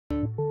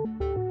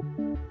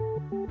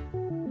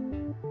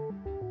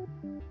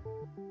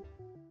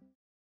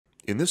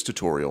In this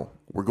tutorial,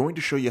 we're going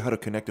to show you how to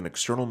connect an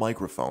external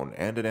microphone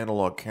and an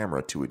analog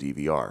camera to a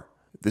DVR.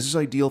 This is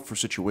ideal for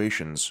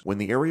situations when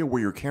the area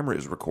where your camera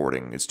is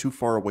recording is too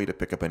far away to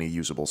pick up any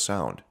usable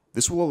sound.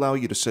 This will allow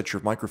you to set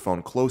your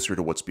microphone closer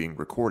to what's being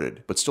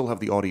recorded, but still have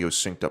the audio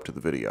synced up to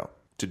the video.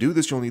 To do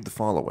this, you'll need the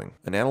following: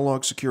 an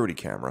analog security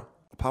camera,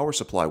 a power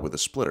supply with a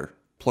splitter,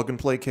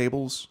 plug-and-play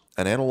cables,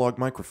 an analog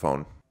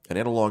microphone, an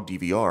analog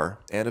DVR,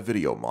 and a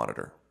video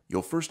monitor.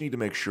 You'll first need to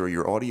make sure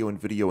your audio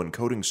and video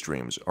encoding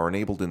streams are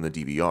enabled in the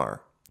DVR.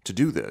 To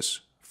do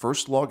this,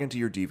 first log into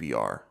your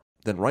DVR,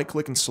 then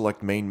right-click and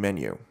select Main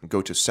Menu,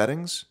 go to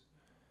Settings,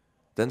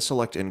 then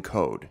select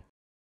Encode.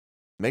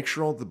 Make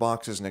sure all the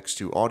boxes next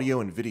to Audio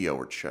and Video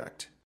are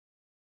checked.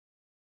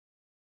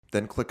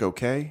 Then click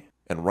OK,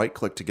 and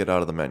right-click to get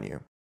out of the menu.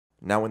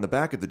 Now in the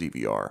back of the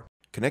DVR,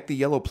 connect the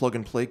yellow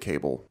plug-and-play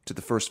cable to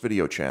the first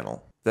video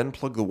channel, then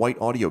plug the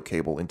white audio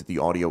cable into the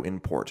audio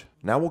in port.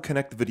 Now we'll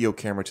connect the video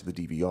camera to the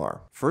DVR.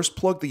 First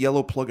plug the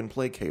yellow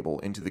plug-and-play cable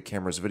into the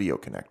camera's video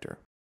connector.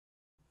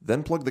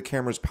 Then plug the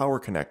camera's power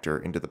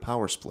connector into the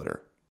power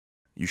splitter.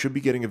 You should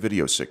be getting a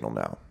video signal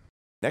now.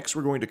 Next,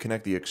 we're going to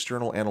connect the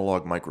external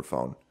analog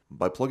microphone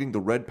by plugging the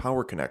red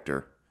power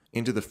connector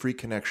into the free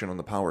connection on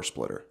the power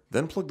splitter.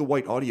 Then plug the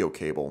white audio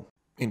cable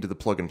into the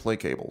plug-and-play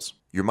cables.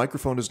 Your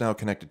microphone is now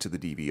connected to the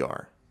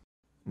DVR.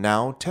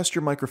 Now, test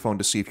your microphone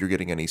to see if you're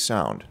getting any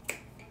sound.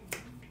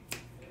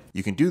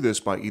 You can do this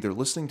by either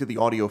listening to the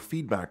audio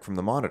feedback from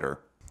the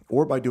monitor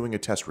or by doing a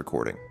test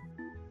recording.